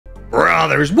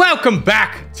Brothers, welcome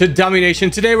back to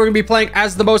DummyNation. Today we're going to be playing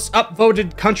as the most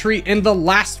upvoted country in the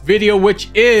last video, which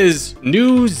is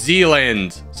New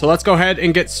Zealand. So let's go ahead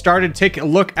and get started. Take a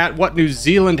look at what New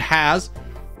Zealand has.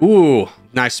 Ooh,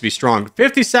 nice to be strong.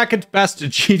 52nd best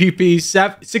GDP,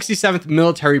 67th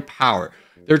military power.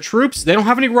 Their troops, they don't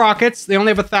have any rockets. They only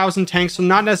have 1,000 tanks, so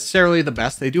not necessarily the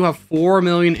best. They do have 4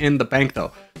 million in the bank,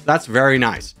 though. So that's very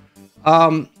nice.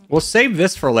 We'll save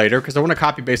this for later because I want to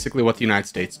copy basically what the United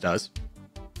States does.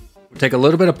 We'll take a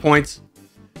little bit of points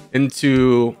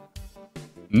into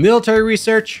military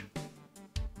research,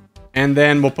 and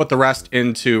then we'll put the rest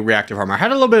into reactive armor. I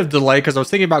had a little bit of delay because I was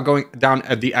thinking about going down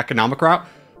the economic route.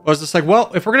 I was just like, well,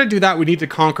 if we're going to do that, we need to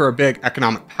conquer a big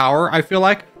economic power, I feel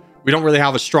like. We don't really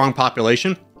have a strong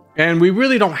population, and we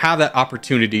really don't have that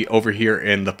opportunity over here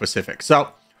in the Pacific. So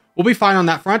we'll be fine on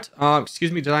that front.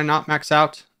 Excuse me, did I not max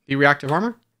out the reactive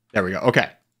armor? There we go. Okay.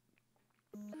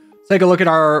 Let's take a look at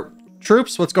our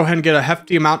troops. Let's go ahead and get a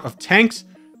hefty amount of tanks.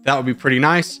 That would be pretty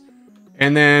nice.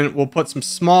 And then we'll put some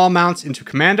small amounts into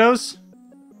commandos,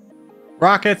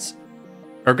 rockets,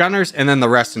 or gunners, and then the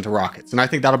rest into rockets. And I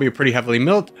think that'll be a pretty heavy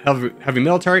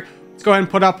military. Let's go ahead and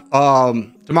put up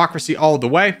democracy all the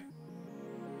way.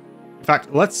 In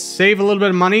fact, let's save a little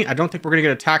bit of money. I don't think we're going to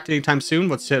get attacked anytime soon.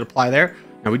 Let's hit apply there.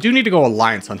 Now, we do need to go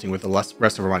alliance hunting with the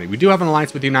rest of our money. We do have an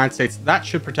alliance with the United States. That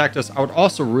should protect us. I would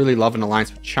also really love an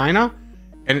alliance with China.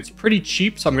 And it's pretty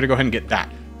cheap, so I'm going to go ahead and get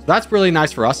that. So that's really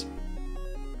nice for us.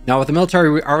 Now, with the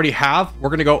military we already have, we're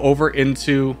going to go over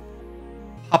into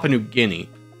Papua New Guinea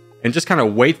and just kind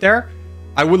of wait there.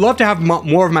 I would love to have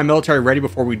more of my military ready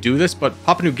before we do this, but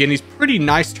Papua New Guinea is a pretty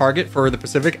nice target for the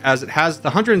Pacific as it has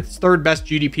the 103rd best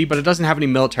GDP, but it doesn't have any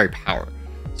military power.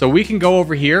 So we can go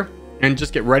over here and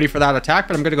just get ready for that attack,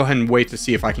 but I'm going to go ahead and wait to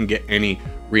see if I can get any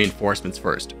reinforcements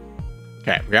first.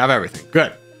 Okay, we have everything.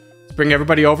 Good. Let's bring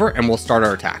everybody over and we'll start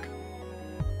our attack.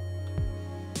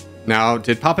 Now,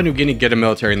 did Papua New Guinea get a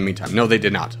military in the meantime? No, they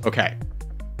did not. Okay.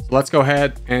 So let's go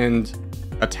ahead and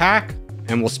attack,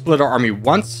 and we'll split our army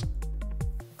once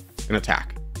and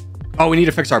attack. Oh, we need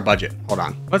to fix our budget. Hold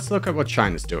on. Let's look at what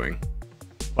China's doing.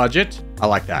 Budget. I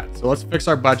like that. So let's fix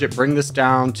our budget. Bring this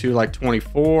down to like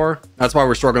 24. That's why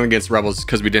we're struggling against rebels,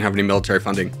 because we didn't have any military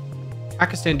funding.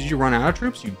 Pakistan, did you run out of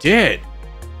troops? You did.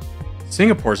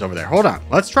 Singapore's over there. Hold on.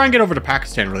 Let's try and get over to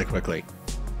Pakistan really quickly.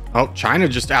 Oh, China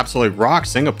just absolutely rocked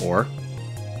Singapore.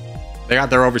 They got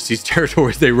their overseas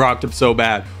territories. They rocked them so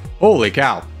bad. Holy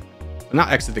cow. But not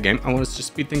exit the game. I want us to just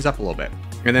speed things up a little bit.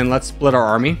 And then let's split our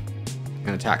army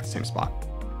and attack the same spot.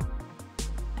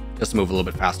 Just move a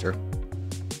little bit faster.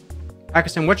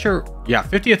 Pakistan, what's your... Yeah,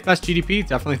 50th best GDP.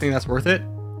 Definitely think that's worth it.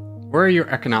 Where are your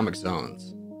economic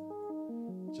zones?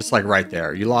 Just like right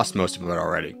there. You lost most of it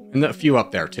already. And a few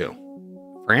up there too.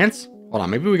 France? Hold on.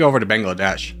 Maybe we go over to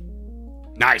Bangladesh.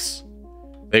 Nice.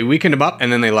 They weakened them up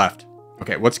and then they left.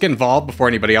 Okay, let's get involved before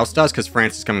anybody else does because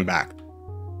France is coming back.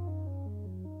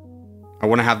 I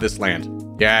want to have this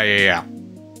land. Yeah.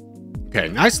 Okay,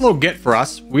 nice little get for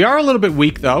us. We are a little bit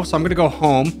weak though, so I'm going to go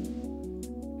home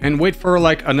and wait for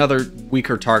like another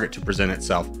weaker target to present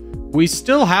itself. We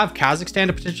still have Kazakhstan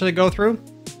to potentially go through,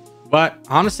 but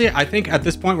honestly, I think at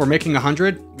this point we're making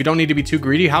 100. We don't need to be too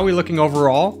greedy. How are we looking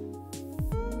overall?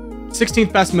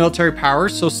 16th best military power,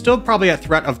 so still probably at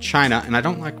threat of China, and I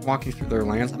don't like walking through their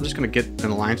lands. I'm just going to get an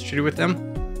alliance treaty with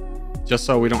them, just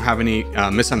so we don't have any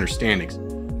misunderstandings.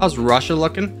 How's Russia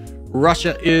looking?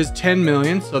 Russia is 10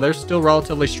 million, so they're still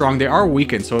relatively strong. They are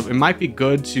weakened, so it might be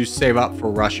good to save up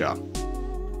for Russia.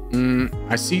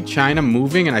 I see China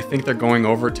moving, and I think they're going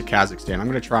over to Kazakhstan. I'm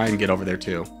going to try and get over there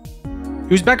too.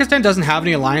 Uzbekistan doesn't have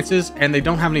any alliances, and they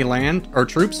don't have any land or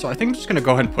troops, so I think I'm just going to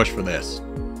go ahead and push for this.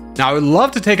 Now, I would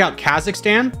love to take out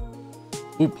Kazakhstan.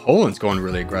 Ooh, Poland's going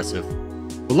really aggressive.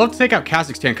 Would love to take out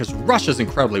Kazakhstan because Russia's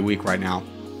incredibly weak right now.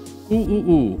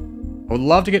 Ooh. I would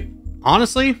love to get...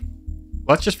 Honestly,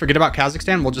 let's just forget about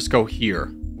Kazakhstan. We'll just go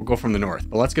here. We'll go from the north,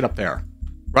 but let's get up there.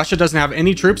 Russia doesn't have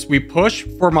any troops. We push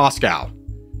for Moscow.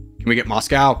 Can we get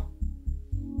Moscow?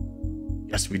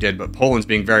 Yes, we did, but Poland's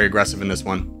being very aggressive in this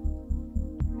one.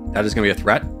 That is going to be a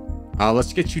threat.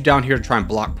 Let's get you down here to try and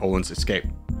block Poland's escape.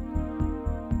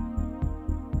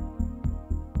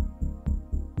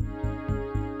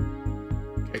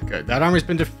 Okay, good. That army's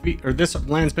been defeated, or this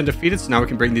land's been defeated, so now we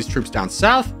can bring these troops down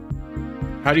south.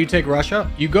 How do you take Russia?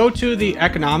 You go to the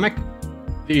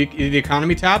the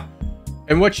economy tab,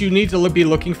 and what you need to be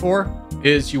looking for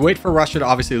is you wait for Russia to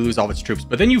obviously lose all its troops,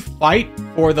 but then you fight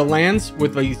for the lands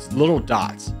with these little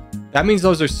dots. That means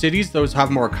those are cities, those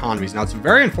have more economies. Now, it's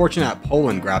very unfortunate that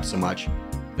Poland grabs so much.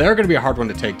 They're going to be a hard one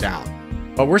to take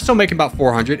down, but we're still making about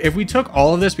 400. If we took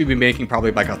all of this, we'd be making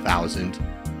probably like 1,000.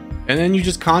 And then you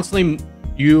just constantly,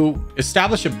 you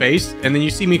establish a base, and then you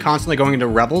see me constantly going into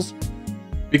rebels.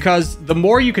 Because the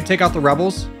more you could take out the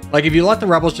rebels, like if you let the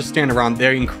rebels just stand around,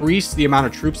 they increase the amount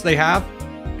of troops they have.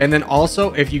 And then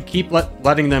also, if you keep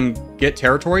letting them get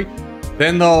territory,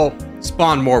 then they'll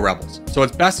spawn more rebels. So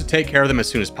it's best to take care of them as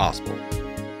soon as possible.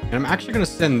 And I'm actually going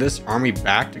to send this army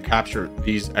back to capture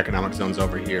these economic zones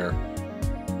over here.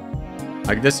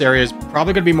 Like this area is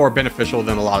probably going to be more beneficial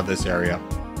than a lot of this area.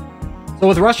 So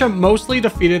with Russia mostly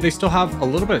defeated, they still have a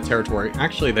little bit of territory.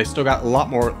 Actually, they still got a lot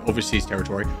more overseas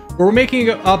territory. But we're making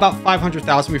about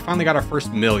 500,000. We finally got our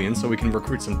first million, so we can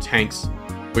recruit some tanks,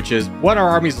 which is what our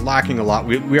army's lacking a lot.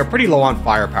 We are pretty low on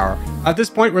firepower. At this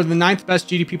point, we're the 9th best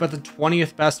GDP, but the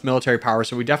 20th best military power,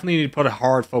 so we definitely need to put a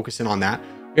hard focus in on that.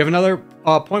 We have another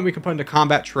point we can put into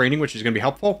combat training, which is going to be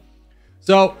helpful.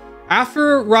 So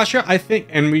after Russia, I think,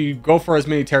 and we go for as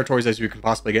many territories as we can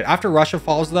possibly get. After Russia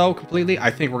falls, though, completely, I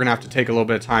think we're going to have to take a little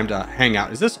bit of time to hang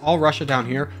out. Is this all Russia down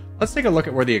here? Let's take a look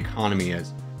at where the economy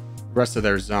is. The rest of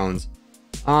their zones.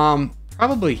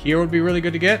 Probably here would be really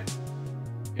good to get.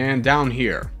 And down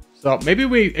here. So maybe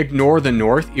we ignore the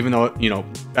north, even though, you know,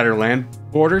 better land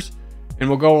borders. And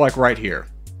we'll go like right here.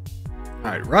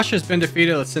 All right, Russia's been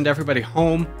defeated. Let's send everybody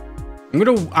home.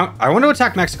 I want to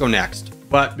attack Mexico next.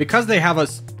 But because they have a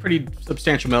pretty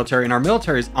substantial military, and our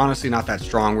military is honestly not that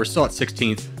strong, we're still at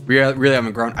 16th. We really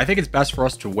haven't grown. I think it's best for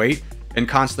us to wait and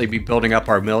constantly be building up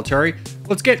our military.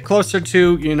 Let's get closer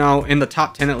to, you know, in the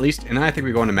top 10 at least, and then I think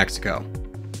we go into Mexico.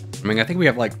 I mean, I think we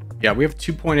have like, yeah, we have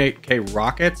 2.8k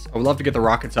rockets. I would love to get the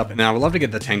rockets up, and then I would love to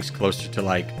get the tanks closer to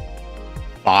like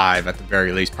 5 at the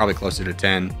very least, probably closer to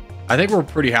 10. I think we're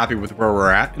pretty happy with where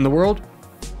we're at in the world.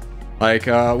 Like,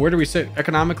 where do we sit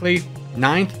economically?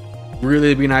 9th? Really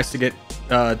it'd be nice to get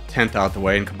 10th out the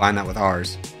way and combine that with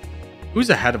ours.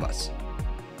 Who's ahead of us?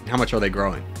 How much are they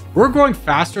growing? We're growing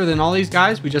faster than all these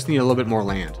guys. We just need a little bit more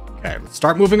land. Okay, let's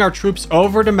start moving our troops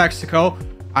over to Mexico.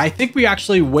 I think we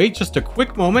actually wait just a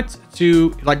quick moment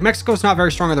to, like, Mexico's not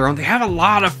very strong on their own. They have a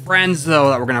lot of friends, though,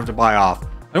 that we're going to have to buy off.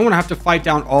 I don't want to have to fight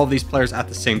down all of these players at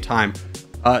the same time.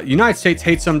 United States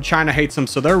hates them. China hates them,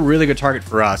 so they're a really good target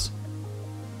for us.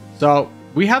 So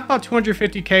we have about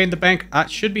 250k in the bank.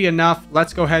 That should be enough.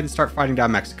 Let's go ahead and start fighting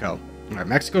down Mexico. All right,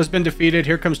 Mexico's been defeated.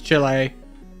 Here comes Chile.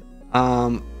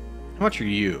 How much are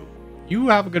you? You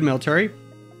have a good military.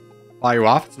 Buy you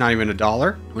off. It's not even $1.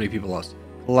 How many people lost?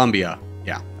 Colombia.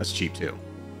 Yeah, that's cheap too.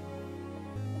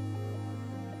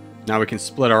 Now we can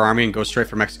split our army and go straight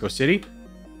for Mexico City.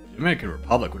 Dominican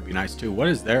Republic would be nice too. What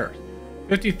is theirs?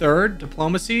 53rd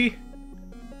diplomacy.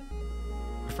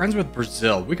 We're friends with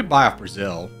Brazil. We could buy off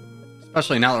Brazil.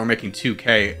 Especially now that we're making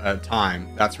 2k at a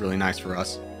time. That's really nice for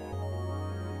us.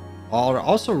 I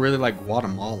also really like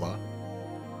Guatemala.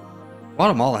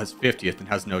 Guatemala has 50th and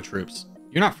has no troops.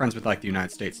 You're not friends with, like, the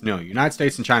United States. No, United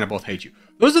States and China both hate you.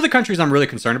 Those are the countries I'm really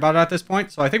concerned about at this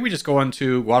point. So I think we just go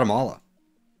into Guatemala.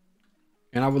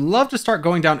 And I would love to start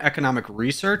going down economic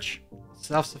research.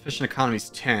 Self-sufficient economies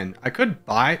 10. I could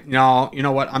buy... No, you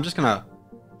know what? I'm not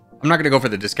going to go for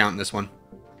the discount in this one.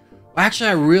 Actually,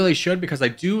 I really should, because I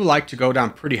do like to go down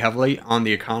pretty heavily on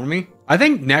the economy. I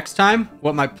think next time,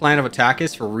 what my plan of attack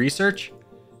is for research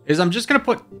is I'm just going to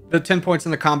put the 10 points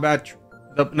in the combat,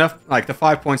 the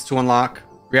 5 points to unlock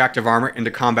reactive armor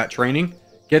into combat training.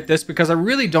 Get this, because I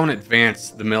really don't advance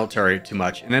the military too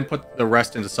much, and then put the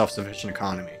rest into self-sufficient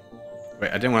economy. Wait,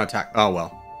 I didn't want to attack. Oh,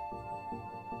 well.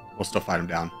 We'll still fight them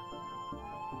down.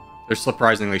 They're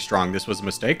surprisingly strong. This was a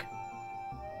mistake.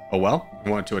 Oh, well. I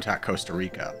wanted to attack Costa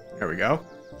Rica. There we go.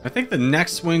 I think the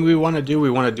next swing we want to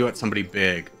do at somebody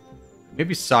big.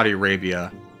 Maybe Saudi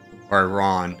Arabia or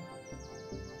Iran.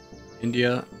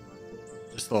 India.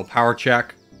 Just a little power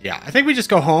check. Yeah, I think we just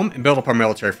go home and build up our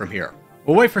military from here.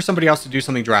 We'll wait for somebody else to do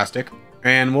something drastic,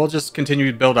 and we'll just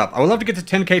continue to build up. I would love to get to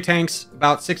 10k tanks,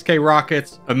 about 6k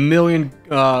rockets, 1 million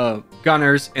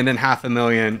gunners, and then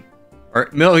 500,000, or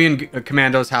 1 million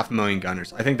commandos, 500,000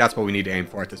 gunners. I think that's what we need to aim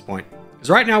for at this point.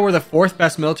 Because right now we're the 4th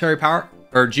best military power,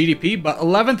 or GDP, but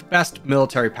 11th best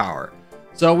military power.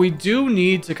 So we do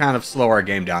need to kind of slow our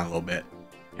game down a little bit.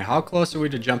 And how close are we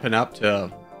to jumping up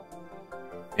to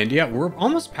India? We're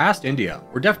almost past India.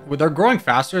 They're growing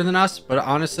faster than us, but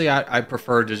honestly, I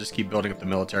prefer to just keep building up the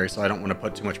military, so I don't want to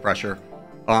put too much pressure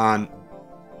on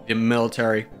the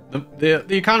military.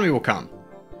 The economy will come.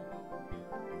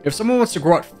 If someone wants to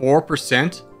grow at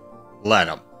 4%, let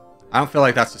them. I don't feel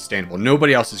like that's sustainable.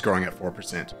 Nobody else is growing at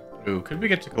 4%. Ooh, could we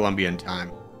get to Colombia in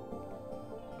time?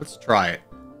 Let's try it.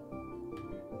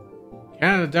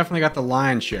 Canada definitely got the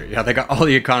lion's share. Yeah, they got all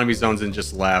the economy zones and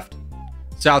just left.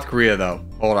 South Korea, though.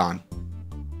 Hold on.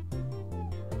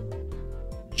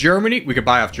 Germany? We could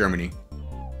buy off Germany.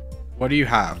 What do you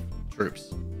have?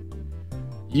 Troops.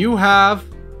 You have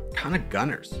kind of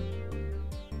gunners.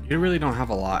 You really don't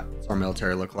have a lot. What's our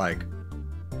military look like?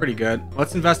 Pretty good.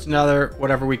 Let's invest another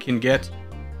whatever we can get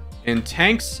in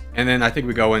tanks, and then I think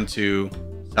we go into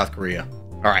South Korea.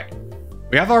 All right.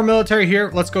 We have our military here.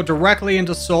 Let's go directly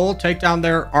into Seoul, take down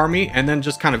their army, and then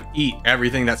just kind of eat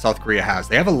everything that South Korea has.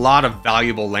 They have a lot of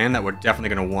valuable land that we're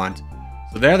definitely going to want.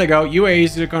 So there they go. UAE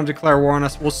is going to declare war on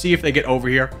us. We'll see if they get over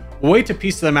here. We'll wait to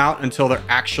piece them out until they're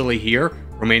actually here.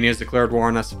 Romania's declared war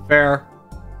on us. Fair.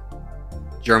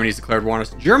 Germany's declared war on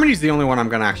us. Germany's the only one I'm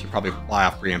going to actually probably fly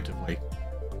off preemptively.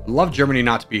 I'd love Germany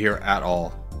not to be here at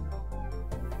all.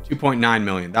 2.9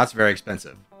 million. That's very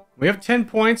expensive. We have 10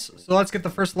 points, so let's get the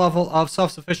first level of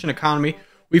self-sufficient economy.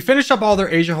 We finished up all their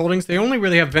Asia holdings. They only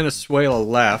really have Venezuela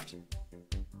left.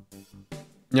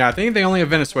 Yeah, I think they only have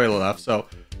Venezuela left, so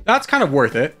that's kind of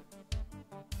worth it.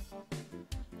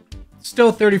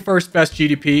 Still 31st best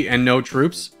GDP and no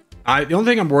troops. The only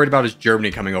thing I'm worried about is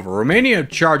Germany coming over. Romania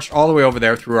charged all the way over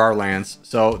there through our lands,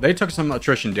 so they took some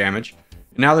attrition damage.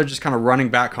 And now they're just kind of running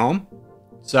back home.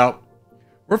 So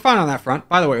we're fine on that front.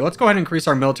 By the way, let's go ahead and increase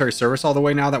our military service all the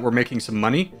way now that we're making some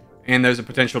money. And there's a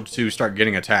potential to start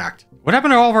getting attacked. What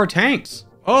happened to all of our tanks?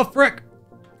 Oh, frick.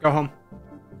 Go home.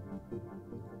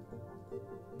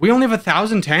 We only have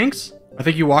 1,000 tanks? I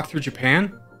think you walked through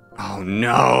Japan? Oh,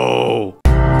 no.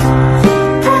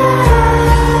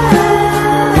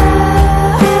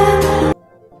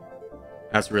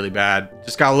 That's really bad.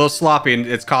 Just got a little sloppy and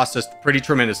it's cost us pretty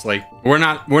tremendously. We're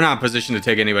not in position to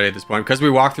take anybody at this point. Because we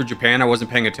walked through Japan, I wasn't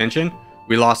paying attention.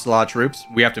 We lost a lot of troops.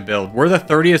 We have to build. We're the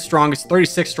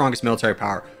 36th strongest military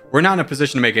power. We're not in a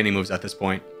position to make any moves at this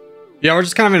point. Yeah, we're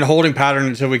just kind of in a holding pattern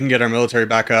until we can get our military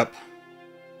back up.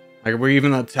 Like, we're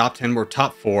even in the top 10, we're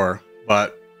top 4.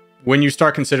 But when you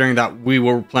start considering that we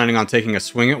were planning on taking a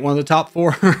swing at one of the top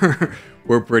 4,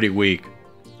 we're pretty weak.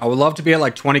 I would love to be at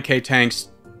like 20k tanks,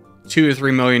 2 to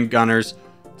 3 million gunners,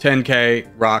 10k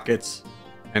rockets,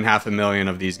 and 500,000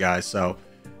 of these guys. So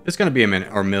it's going to be a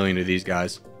million of these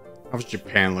guys. How's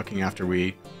Japan looking after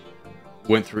we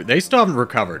went through? They still haven't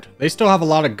recovered. They still have a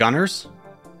lot of gunners.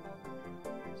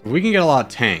 So if we can get a lot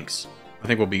of tanks, I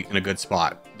think we'll be in a good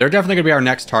spot. They're definitely going to be our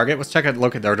next target. Let's take a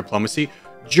look at their diplomacy.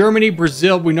 Germany,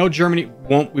 Brazil. We know Germany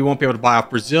we won't be able to buy off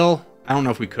Brazil. I don't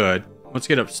know if we could. Let's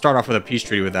start off with a peace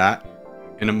treaty with that.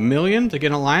 And 1 million to get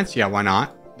an alliance? Yeah, why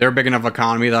not? They're a big enough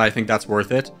economy that I think that's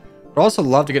worth it. I'd also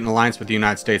love to get an alliance with the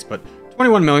United States, but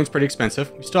 21 million is pretty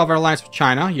expensive. We still have our alliance with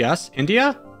China. Yes.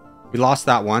 India? We lost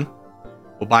that one.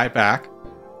 We'll buy it back.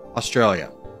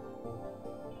 Australia.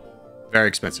 Very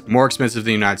expensive. More expensive than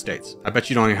the United States. I bet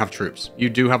you don't even have troops.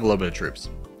 You do have a little bit of troops.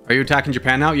 Are you attacking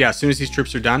Japan now? Yeah, as soon as these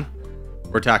troops are done,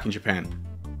 we're attacking Japan.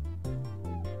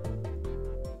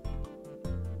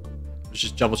 Let's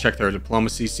just double check their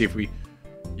diplomacy, see if we...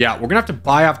 Yeah, we're going to have to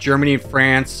buy off Germany and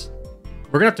France.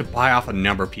 We're going to have to buy off a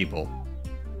number of people.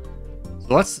 So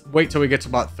let's wait till we get to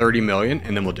about 30 million,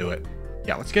 and then we'll do it.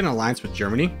 Yeah, let's get an alliance with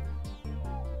Germany.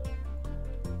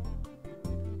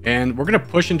 And we're going to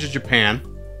push into Japan.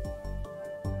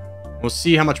 We'll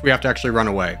see how much we have to actually run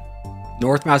away.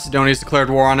 North Macedonia's declared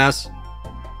war on us.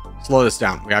 Slow this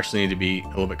down. We actually need to be a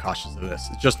little bit cautious of this.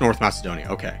 It's just North Macedonia.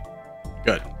 Okay,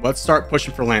 good. Let's start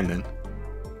pushing for land then.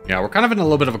 Yeah, we're kind of in a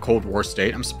little bit of a Cold War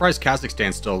state. I'm surprised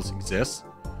Kazakhstan still exists.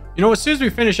 You know, as soon as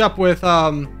we finish up with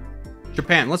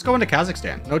Japan, let's go into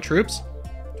Kazakhstan. No troops.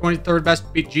 23rd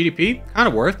best GDP. Kind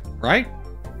of worth, right?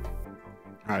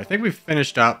 All right, I think we've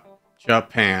finished up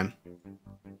Japan.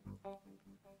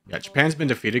 Yeah, Japan's been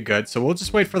defeated. Good. So we'll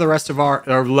just wait for the rest of our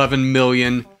 11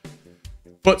 million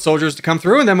foot soldiers to come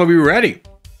through, and then we'll be ready.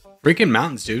 Freaking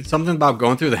mountains, dude. Something about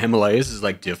going through the Himalayas is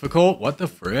like difficult. What the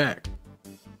frick?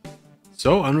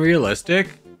 So unrealistic.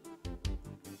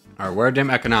 All right, where are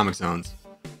dim economic zones?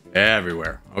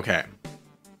 Everywhere. Okay.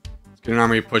 Let's get an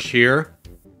army to push here.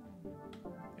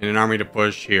 And an army to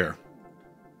push here.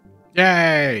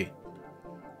 Yay!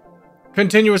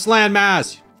 Continuous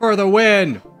landmass for the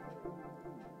win.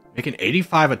 Making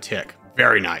 85 a tick.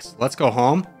 Very nice. Let's go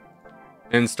home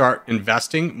and start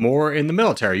investing more in the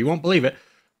military. You won't believe it.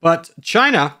 But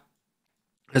China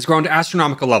has grown to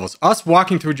astronomical levels. Us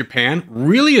walking through Japan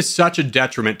really is such a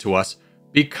detriment to us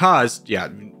because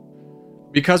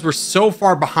we're so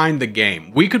far behind the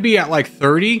game. We could be at like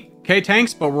 30k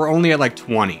tanks, but we're only at like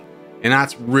 20. And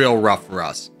that's real rough for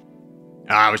us.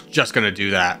 I was just going to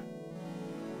do that.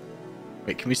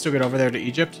 Wait, can we still get over there to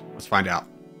Egypt? Let's find out.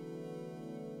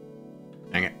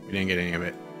 Dang it, we didn't get any of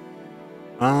it.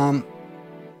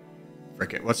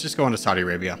 Frick it, let's just go into Saudi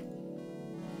Arabia.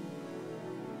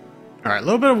 All right, a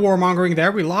little bit of warmongering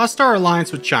there. We lost our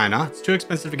alliance with China. It's too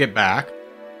expensive to get back.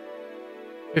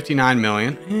 59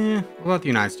 million. What about the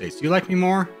United States? Do you like me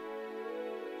more?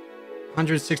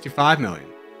 165 million.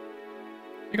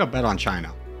 I think I'll bet on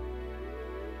China.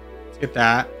 Let's get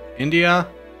that. India.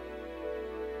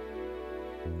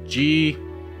 G.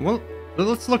 Well,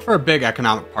 let's look for a big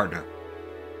economic partner.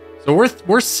 So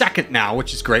we're second now,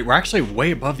 which is great. We're actually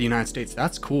way above the United States.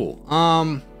 That's cool.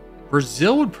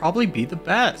 Brazil would probably be the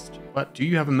best. But do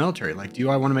you have a military? Like, do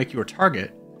I want to make you a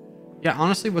target? Yeah,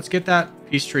 honestly, let's get that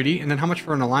peace treaty. And then how much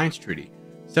for an alliance treaty?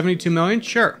 72 million?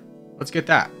 Sure. Let's get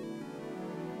that.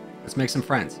 Let's make some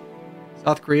friends.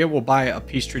 South Korea will buy a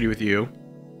peace treaty with you.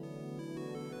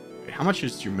 Wait, how much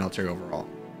is your military overall?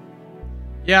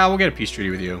 Yeah, we'll get a peace treaty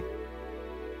with you.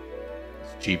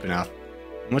 It's cheap enough.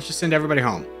 And let's just send everybody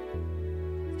home.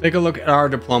 Take a look at our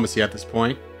diplomacy at this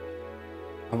point.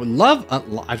 I would love...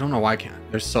 I don't know why I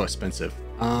can't. They're so expensive.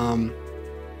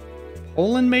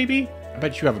 Poland, maybe? I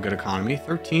bet you have a good economy.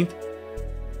 13th.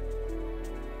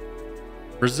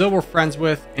 Brazil, we're friends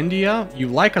with. India, you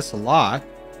like us a lot.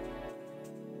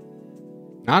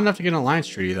 Not enough to get an alliance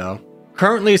treaty, though.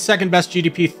 Currently, second best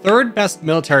GDP, third best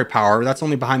military power. That's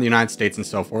only behind the United States and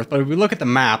so forth. But if we look at the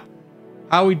map,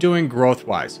 how are we doing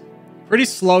growth-wise? Pretty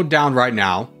slowed down right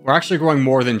now. We're actually growing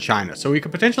more than China. So we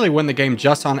could potentially win the game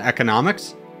just on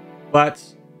economics. But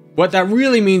what that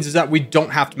really means is that we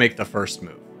don't have to make the first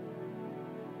move.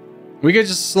 We could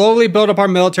just slowly build up our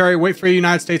military, wait for the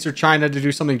United States or China to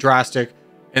do something drastic,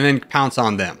 and then pounce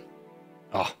on them.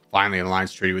 Oh, finally an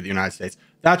alliance treaty with the United States.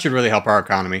 That should really help our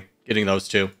economy, getting those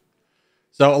two.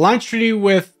 So alliance treaty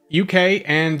with UK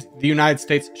and the United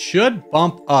States should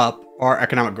bump up our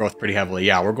economic growth pretty heavily.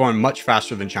 Yeah, we're going much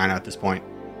faster than China at this point.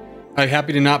 Are you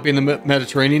happy to not be in the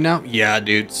Mediterranean now? Yeah,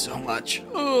 dude, so much.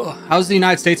 Ugh. How's the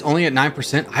United States only at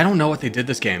 9%? I don't know what they did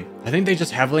this game. I think they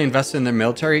just heavily invested in their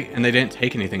military and they didn't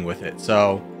take anything with it.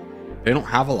 So they don't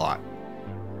have a lot.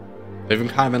 They've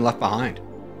kind of been left behind.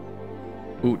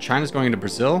 Ooh, China's going into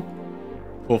Brazil.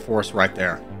 Full force right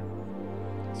there.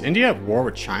 Is India at war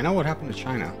with China? What happened to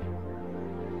China?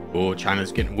 Ooh,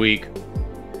 China's getting weak.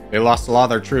 They lost a lot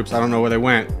of their troops. I don't know where they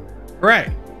went.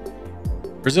 Hooray.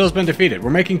 Brazil's been defeated. We're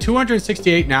making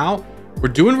 268 now. We're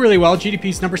doing really well.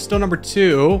 GDP's still number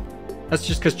 2. That's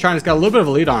just because China's got a little bit of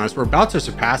a lead on us. We're about to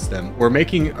surpass them. We're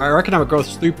making our economic growth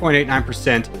is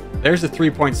 3.89%. There's a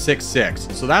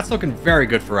 3.66. So that's looking very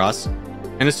good for us.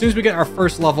 And as soon as we get our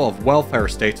first level of welfare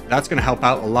states, that's going to help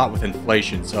out a lot with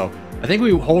inflation. So I think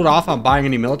we hold off on buying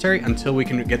any military until we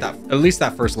can get that, at least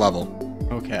that first level.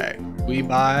 Okay, we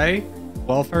buy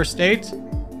welfare state.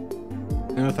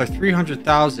 And with our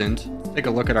 300,000, let's take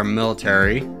a look at our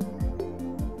military.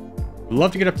 We'd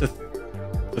love to get up to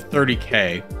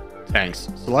 30k tanks.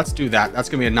 So let's do that. That's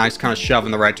going to be a nice kind of shove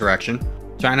in the right direction.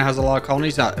 China has a lot of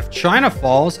colonies. Now, if China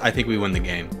falls, I think we win the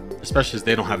game, especially as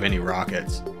they don't have any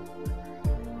rockets.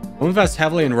 We'll invest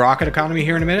heavily in rocket economy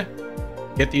here in a minute.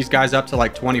 Get these guys up to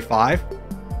like 25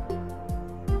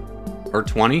 or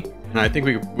 20. And I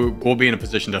think we'll be in a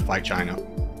position to fight China.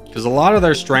 Because a lot of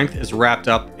their strength is wrapped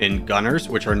up in gunners,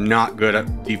 which are not good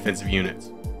at defensive units.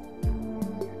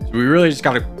 So we really just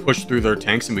got to push through their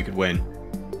tanks and we could win.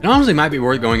 It honestly might be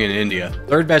worth going in India.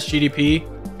 Third best GDP,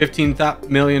 15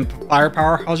 million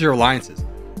firepower. How's your alliances?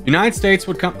 United States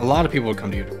would come. A lot of people would come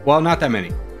to you. Well, not that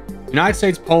many. United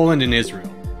States, Poland, and Israel.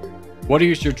 What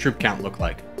does your troop count look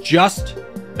like? Just,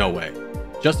 no way.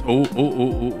 Just,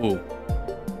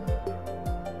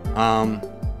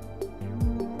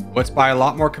 let's buy a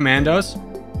lot more commandos.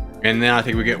 And then I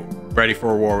think we get ready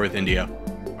for a war with India.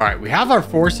 All right, we have our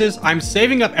forces. I'm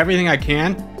saving up everything I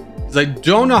can because I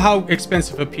don't know how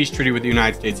expensive a peace treaty with the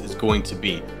United States is going to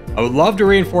be. I would love to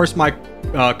reinforce my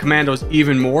commandos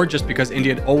even more just because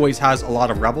India always has a lot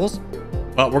of rebels.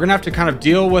 But we're going to have to kind of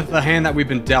deal with the hand that we've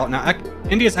been dealt. Now,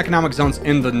 India's economic zone's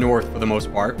in the north for the most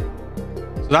part.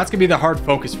 So that's going to be the hard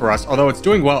focus for us. Although it's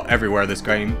doing well everywhere this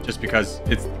game just because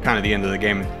it's kind of the end of the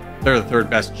game. They're the third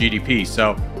best GDP.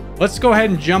 So let's go ahead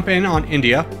and jump in on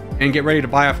India and get ready to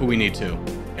buy off who we need to.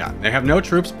 Yeah, they have no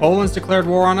troops. Poland's declared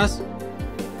war on us.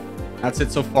 That's it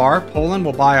so far. Poland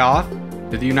will buy off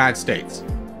to the United States.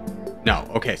 No.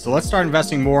 Okay, so let's start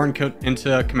investing more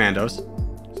into commandos.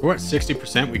 So we're at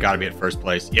 60%. We got to be at first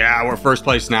place. Yeah, we're first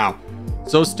place now.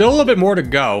 So still a little bit more to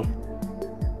go.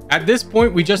 At this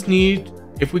point, we just need...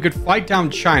 If we could fight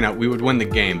down China, we would win the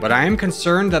game. But I am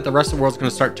concerned that the rest of the world's going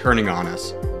to start turning on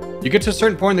us. You get to a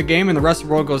certain point in the game and the rest of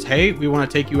the world goes, hey, we want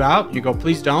to take you out. You go,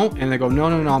 please don't. And they go, no,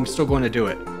 no, no, I'm still going to do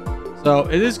it. So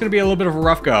it is going to be a little bit of a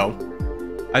rough go.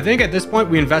 I think at this point,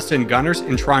 we invest in gunners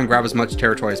and try and grab as much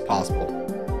territory as possible.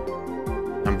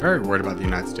 I'm very worried about the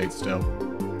United States still.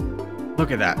 Look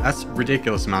at that. That's a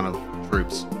ridiculous amount of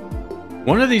troops.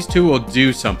 One of these two will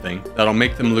do something that'll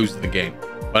make them lose the game.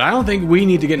 But I don't think we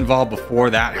need to get involved before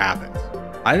that happens.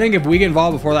 I think if we get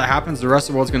involved before that happens, the rest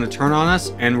of the world's going to turn on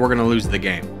us and we're going to lose the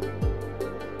game.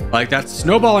 Like, that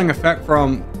snowballing effect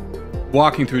from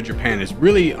walking through Japan is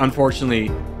really, unfortunately,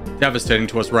 devastating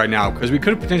to us right now, because we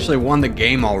could have potentially won the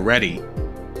game already.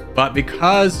 But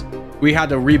because we had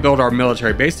to rebuild our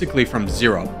military basically from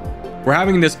zero, we're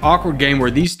having this awkward game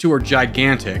where these two are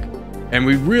gigantic, and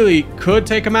we really could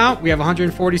take them out. We have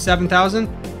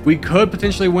 147,000. We could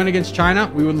potentially win against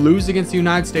China. We would lose against the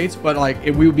United States, but like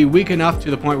we would be weak enough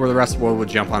to the point where the rest of the world would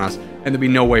jump on us, and there'd be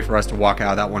no way for us to walk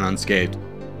out of that one unscathed.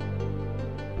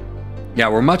 Yeah,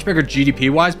 we're much bigger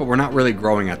GDP-wise, but we're not really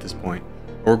growing at this point.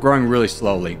 We're growing really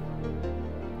slowly.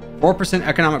 4%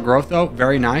 economic growth, though.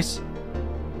 Very nice.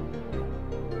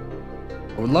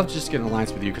 I would love to just get an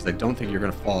alliance with you because I don't think you're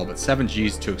going to fall, but 7G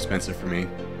is too expensive for me.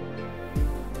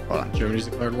 Hold on. Germany's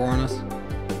declared war on us?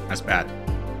 That's bad.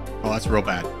 Oh, that's real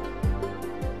bad.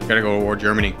 We gotta go to war with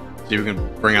Germany. See if we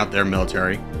can bring out their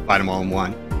military. Fight them all in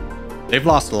one. They've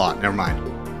lost a lot. Never mind.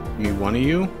 You need one of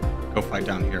you? Go fight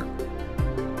down here.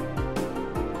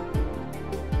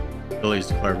 Italy's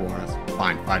declared war on us.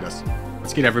 Fine, fight us.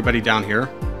 Let's get everybody down here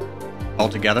all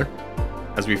together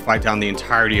as we fight down the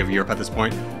entirety of Europe at this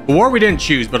point. A war we didn't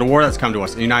choose, but a war that's come to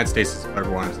us. The United States has declared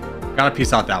war on us. Gotta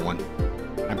piece out that one.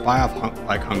 I buy off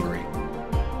like Hungary.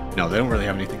 No, they don't really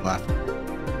have anything left.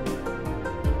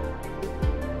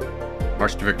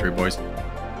 March to victory, boys.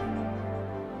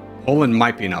 Poland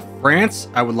might be enough. France,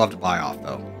 I would love to buy off,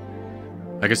 though.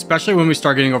 Like, especially when we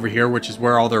start getting over here, which is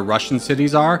where all their Russian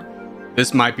cities are.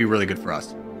 This might be really good for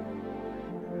us.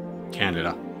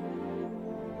 Canada.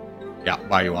 Yeah,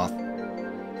 buy you off.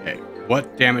 Okay,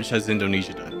 what damage has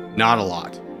Indonesia done? Not a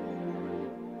lot.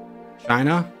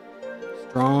 China,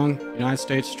 strong. United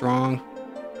States, strong.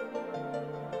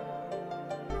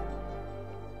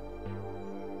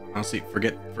 Honestly,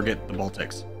 forget the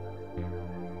Baltics.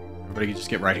 Everybody can just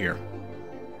get right here.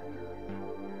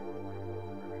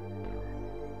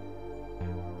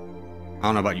 I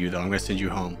don't know about you, though. I'm going to send you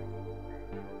home.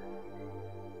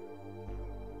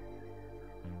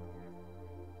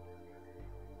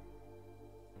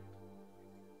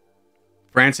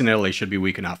 France and Italy should be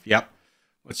weak enough. Yep.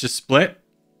 Let's just split.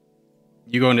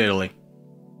 You go into Italy.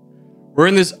 We're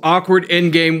in this awkward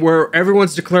endgame where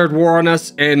everyone's declared war on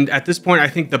us, and at this point, I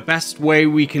think the best way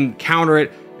we can counter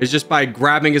it is just by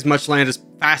grabbing as much land as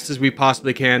fast as we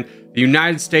possibly can. The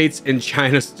United States and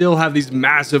China still have these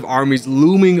massive armies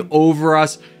looming over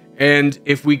us, and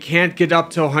if we can't get up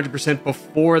to 100%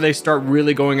 before they start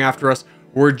really going after us,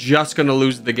 we're just going to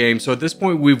lose the game. So at this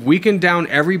point, we've weakened down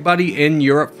everybody in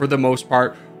Europe for the most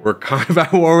part. We're kind of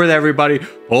at war with everybody.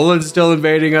 Poland's still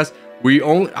invading us.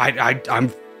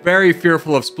 I'm very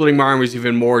fearful of splitting my armies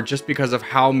even more just because of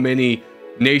how many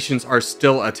nations are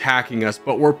still attacking us.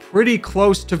 But we're pretty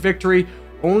close to victory,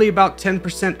 only about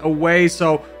 10% away.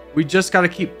 So we just got to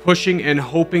keep pushing and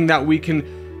hoping that we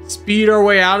can speed our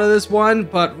way out of this one.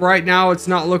 But right now, it's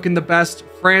not looking the best.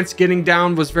 France getting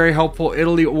down was very helpful.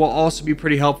 Italy will also be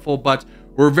pretty helpful, but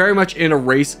we're very much in a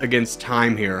race against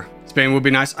time here. Spain would be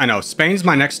nice. I know, Spain's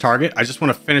my next target. I just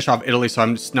want to finish off Italy so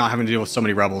I'm just not having to deal with so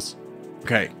many rebels.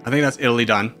 Okay, I think that's Italy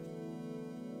done.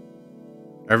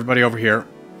 Everybody over here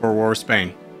for war with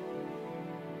Spain.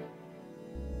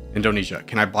 Indonesia,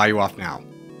 can I buy you off now?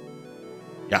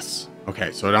 Yes.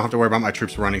 Okay, so I don't have to worry about my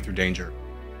troops running through danger.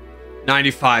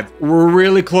 95. We're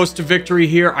really close to victory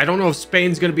here. I don't know if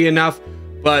Spain's going to be enough,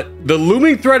 but the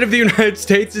looming threat of the United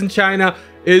States and China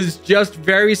is just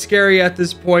very scary at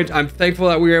this point. I'm thankful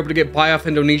that we were able to get buy off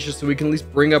Indonesia so we can at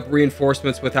least bring up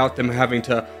reinforcements without them having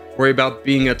to worry about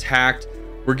being attacked.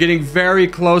 We're getting very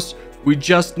close. We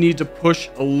just need to push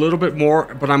a little bit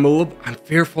more, but I'm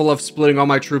fearful of splitting all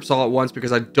my troops all at once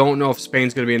because I don't know if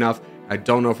Spain's going to be enough. I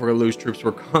don't know if we're going to lose troops.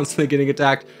 We're constantly getting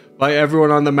attacked by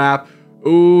everyone on the map.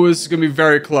 Ooh, this is going to be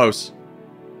very close.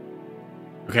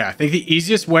 Okay, I think the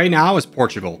easiest way now is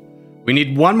Portugal. We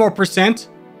need 1 more %.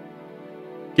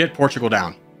 Get Portugal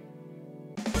down.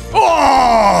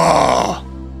 Oh!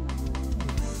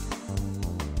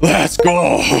 Let's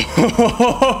go.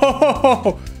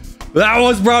 That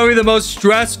was probably the most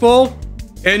stressful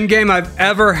endgame I've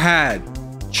ever had.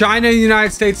 China and the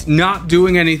United States not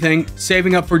doing anything,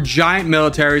 saving up for giant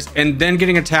militaries, and then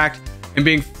getting attacked and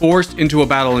being forced into a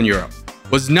battle in Europe.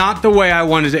 Was not the way I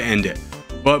wanted to end it.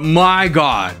 But my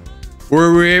God,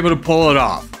 were we able to pull it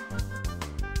off.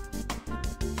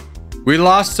 We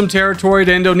lost some territory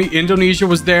to Indonesia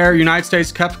was there. United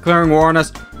States kept declaring war on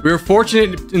us. We were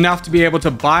fortunate enough to be able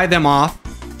to buy them off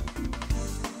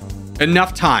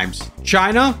enough times.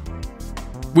 China,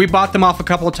 we bought them off a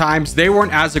couple of times. They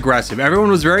weren't as aggressive. Everyone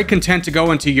was very content to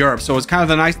go into Europe, so it was kind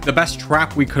of the best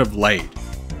trap we could have laid.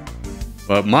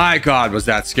 But my God, was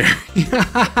that scary.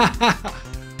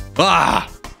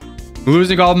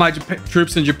 Losing all my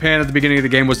troops in Japan at the beginning of the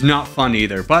game was not fun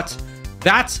either. But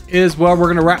that is where we're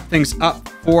going to wrap things up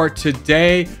for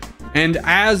today. And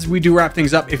as we do wrap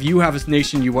things up, if you have a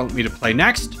nation you want me to play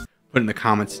next, put it in the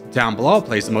comments down below. It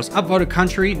plays the most upvoted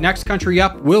country. Next country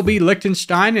up will be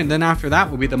Liechtenstein. And then after that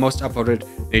will be the most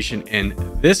upvoted nation in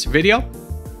this video.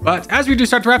 But as we do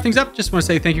start to wrap things up, just want to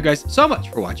say thank you guys so much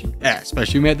for watching. Yeah,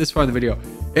 especially if you made it this far in the video.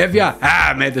 If you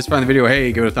have made this far in the video,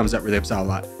 hey, give it a thumbs up. Really helps out a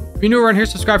lot. If you're new around here,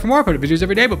 subscribe for more. I put up videos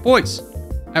every day. But boys,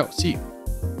 I will see you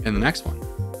in the next one.